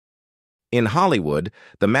In Hollywood,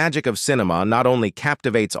 the magic of cinema not only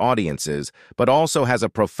captivates audiences, but also has a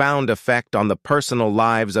profound effect on the personal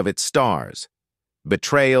lives of its stars.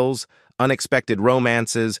 Betrayals, unexpected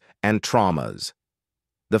romances, and traumas.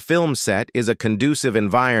 The film set is a conducive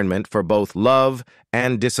environment for both love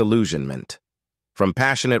and disillusionment. From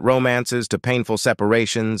passionate romances to painful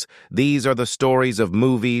separations, these are the stories of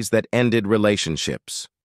movies that ended relationships.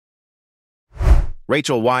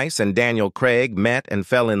 Rachel Weisz and Daniel Craig met and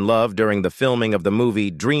fell in love during the filming of the movie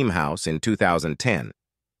Dream House in 2010.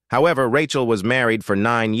 However, Rachel was married for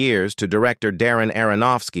 9 years to director Darren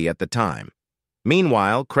Aronofsky at the time.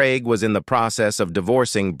 Meanwhile, Craig was in the process of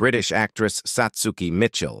divorcing British actress Satsuki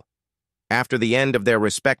Mitchell. After the end of their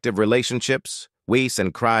respective relationships, Weisz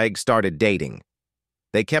and Craig started dating.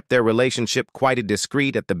 They kept their relationship quite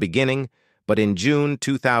discreet at the beginning, but in June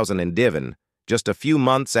 2011, just a few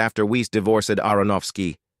months after Weisz divorced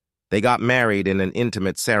Aronofsky, they got married in an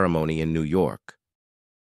intimate ceremony in New York.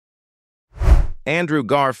 Andrew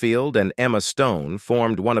Garfield and Emma Stone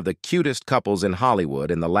formed one of the cutest couples in Hollywood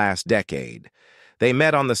in the last decade. They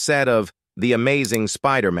met on the set of The Amazing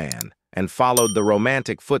Spider-Man and followed the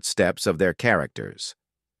romantic footsteps of their characters.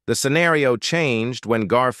 The scenario changed when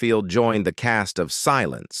Garfield joined the cast of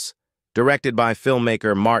Silence, directed by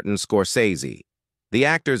filmmaker Martin Scorsese. The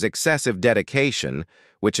actor's excessive dedication,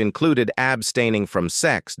 which included abstaining from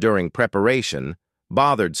sex during preparation,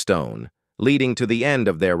 bothered Stone, leading to the end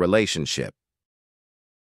of their relationship.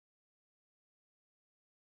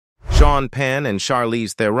 Sean Penn and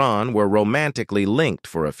Charlize Theron were romantically linked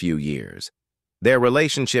for a few years. Their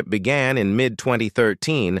relationship began in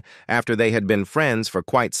mid-2013 after they had been friends for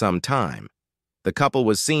quite some time. The couple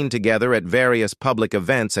was seen together at various public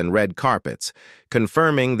events and red carpets,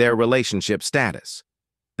 confirming their relationship status.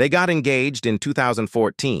 They got engaged in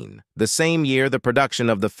 2014, the same year the production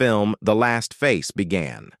of the film The Last Face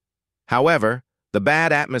began. However, the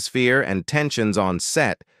bad atmosphere and tensions on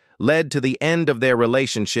set led to the end of their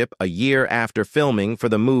relationship a year after filming for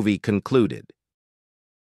the movie concluded.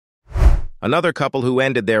 Another couple who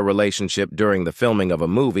ended their relationship during the filming of a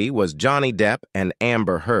movie was Johnny Depp and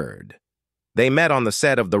Amber Heard. They met on the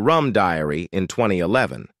set of The Rum Diary in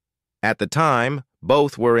 2011. At the time,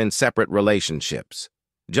 both were in separate relationships.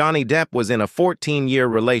 Johnny Depp was in a 14-year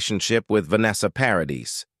relationship with Vanessa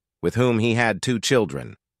Paradis, with whom he had 2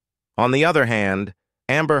 children. On the other hand,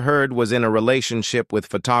 Amber Heard was in a relationship with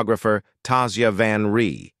photographer Tasia Van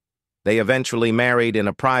Ree. They eventually married in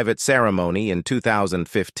a private ceremony in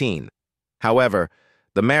 2015. However,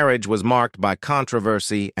 the marriage was marked by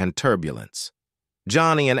controversy and turbulence.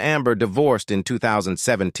 Johnny and Amber divorced in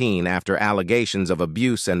 2017 after allegations of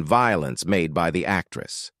abuse and violence made by the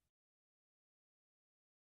actress.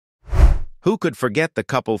 Who could forget the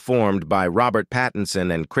couple formed by Robert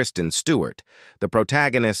Pattinson and Kristen Stewart, the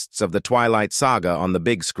protagonists of the Twilight Saga on the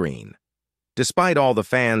big screen? Despite all the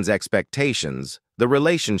fans' expectations, the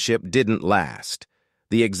relationship didn't last.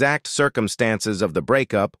 The exact circumstances of the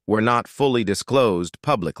breakup were not fully disclosed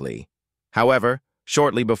publicly. However,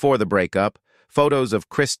 shortly before the breakup, photos of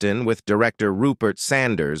Kristen with director Rupert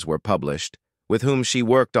Sanders were published, with whom she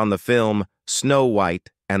worked on the film Snow White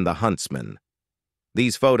and the Huntsman.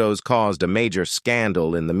 These photos caused a major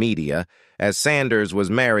scandal in the media, as Sanders was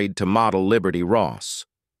married to model Liberty Ross.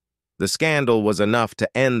 The scandal was enough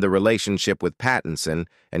to end the relationship with Pattinson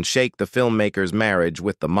and shake the filmmaker's marriage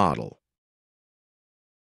with the model.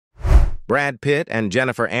 Brad Pitt and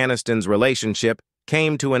Jennifer Aniston's relationship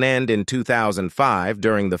came to an end in 2005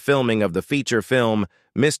 during the filming of the feature film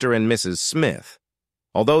Mr. and Mrs. Smith.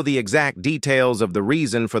 Although the exact details of the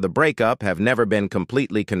reason for the breakup have never been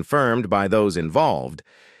completely confirmed by those involved,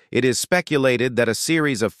 it is speculated that a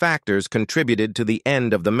series of factors contributed to the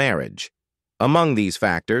end of the marriage. Among these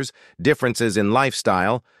factors, differences in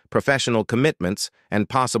lifestyle, professional commitments, and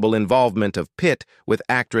possible involvement of Pitt with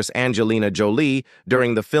actress Angelina Jolie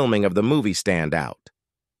during the filming of the movie stand out.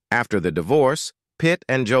 After the divorce, Pitt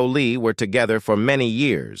and Jolie were together for many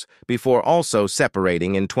years before also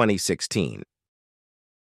separating in 2016.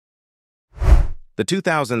 The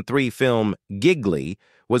 2003 film Giggly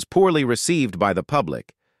was poorly received by the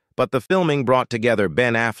public, but the filming brought together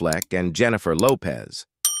Ben Affleck and Jennifer Lopez.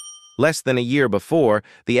 Less than a year before,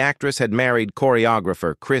 the actress had married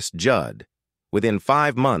choreographer Chris Judd. Within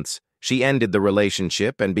 5 months, she ended the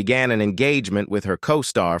relationship and began an engagement with her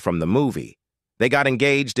co-star from the movie. They got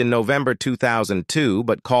engaged in November 2002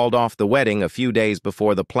 but called off the wedding a few days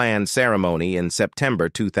before the planned ceremony in September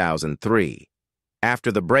 2003.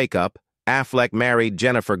 After the breakup, Affleck married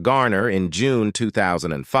Jennifer Garner in June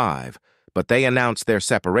 2005, but they announced their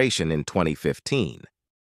separation in 2015.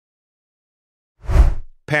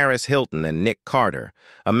 Paris Hilton and Nick Carter,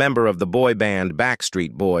 a member of the boy band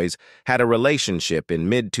Backstreet Boys, had a relationship in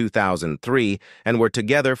mid-2003 and were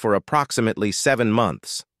together for approximately 7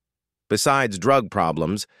 months. Besides drug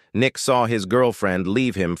problems, Nick saw his girlfriend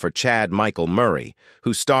leave him for Chad Michael Murray,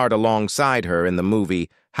 who starred alongside her in the movie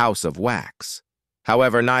House of Wax.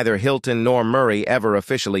 However, neither Hilton nor Murray ever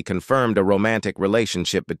officially confirmed a romantic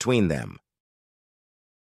relationship between them.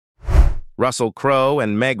 Russell Crowe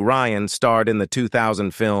and Meg Ryan starred in the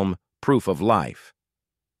 2000 film Proof of Life.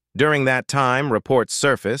 During that time, reports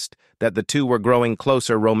surfaced that the two were growing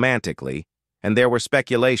closer romantically, and there were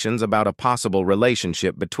speculations about a possible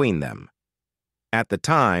relationship between them. At the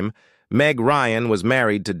time, Meg Ryan was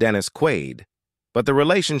married to Dennis Quaid, but the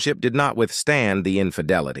relationship did not withstand the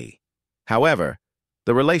infidelity. However,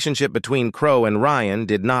 the relationship between Crowe and Ryan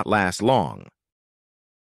did not last long.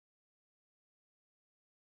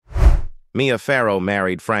 Mia Farrow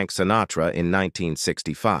married Frank Sinatra in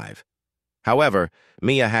 1965. However,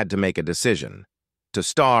 Mia had to make a decision: to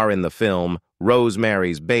star in the film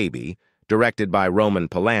Rosemary's Baby, directed by Roman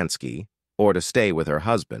Polanski, or to stay with her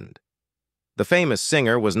husband. The famous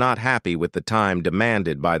singer was not happy with the time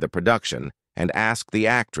demanded by the production and asked the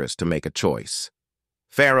actress to make a choice.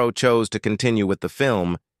 Farrow chose to continue with the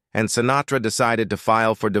film, and Sinatra decided to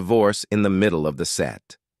file for divorce in the middle of the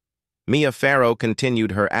set. Mia Farrow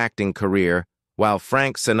continued her acting career, while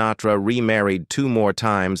Frank Sinatra remarried 2 more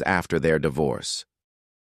times after their divorce.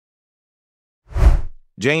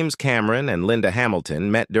 James Cameron and Linda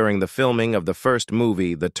Hamilton met during the filming of the first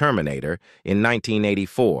movie, The Terminator, in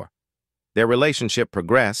 1984. Their relationship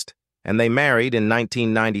progressed, and they married in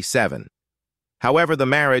 1997. However, the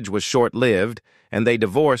marriage was short-lived, and they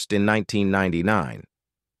divorced in 1999.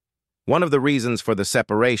 One of the reasons for the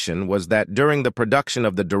separation was that during the production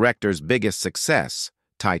of the director's biggest success,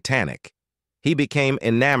 Titanic, he became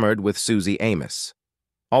enamored with Susie Amos.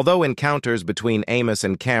 Although encounters between Amos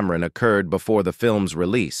and Cameron occurred before the film's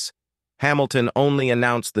release, Hamilton only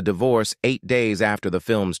announced the divorce 8 days after the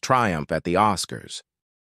film's triumph at the Oscars.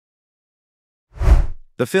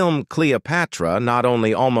 The film Cleopatra not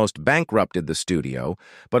only almost bankrupted the studio,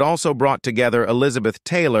 but also brought together Elizabeth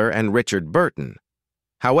Taylor and Richard Burton.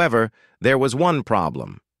 However, there was one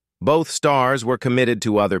problem. Both stars were committed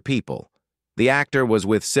to other people. The actor was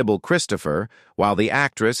with Sybil Christopher, while the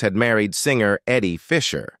actress had married singer Eddie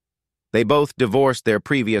Fisher. They both divorced their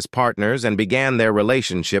previous partners and began their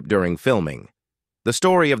relationship during filming. The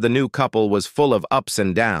story of the new couple was full of ups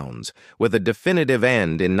and downs, with a definitive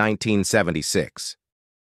end in 1976.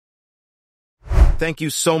 Thank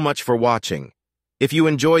you so much for watching. If you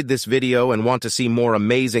enjoyed this video and want to see more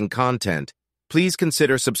amazing content, please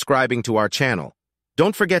consider subscribing to our channel.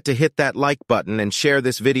 Don't forget to hit that like button and share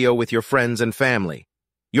this video with your friends and family.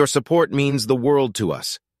 Your support means the world to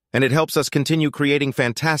us, and it helps us continue creating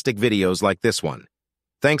fantastic videos like this one.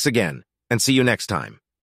 Thanks again, and see you next time.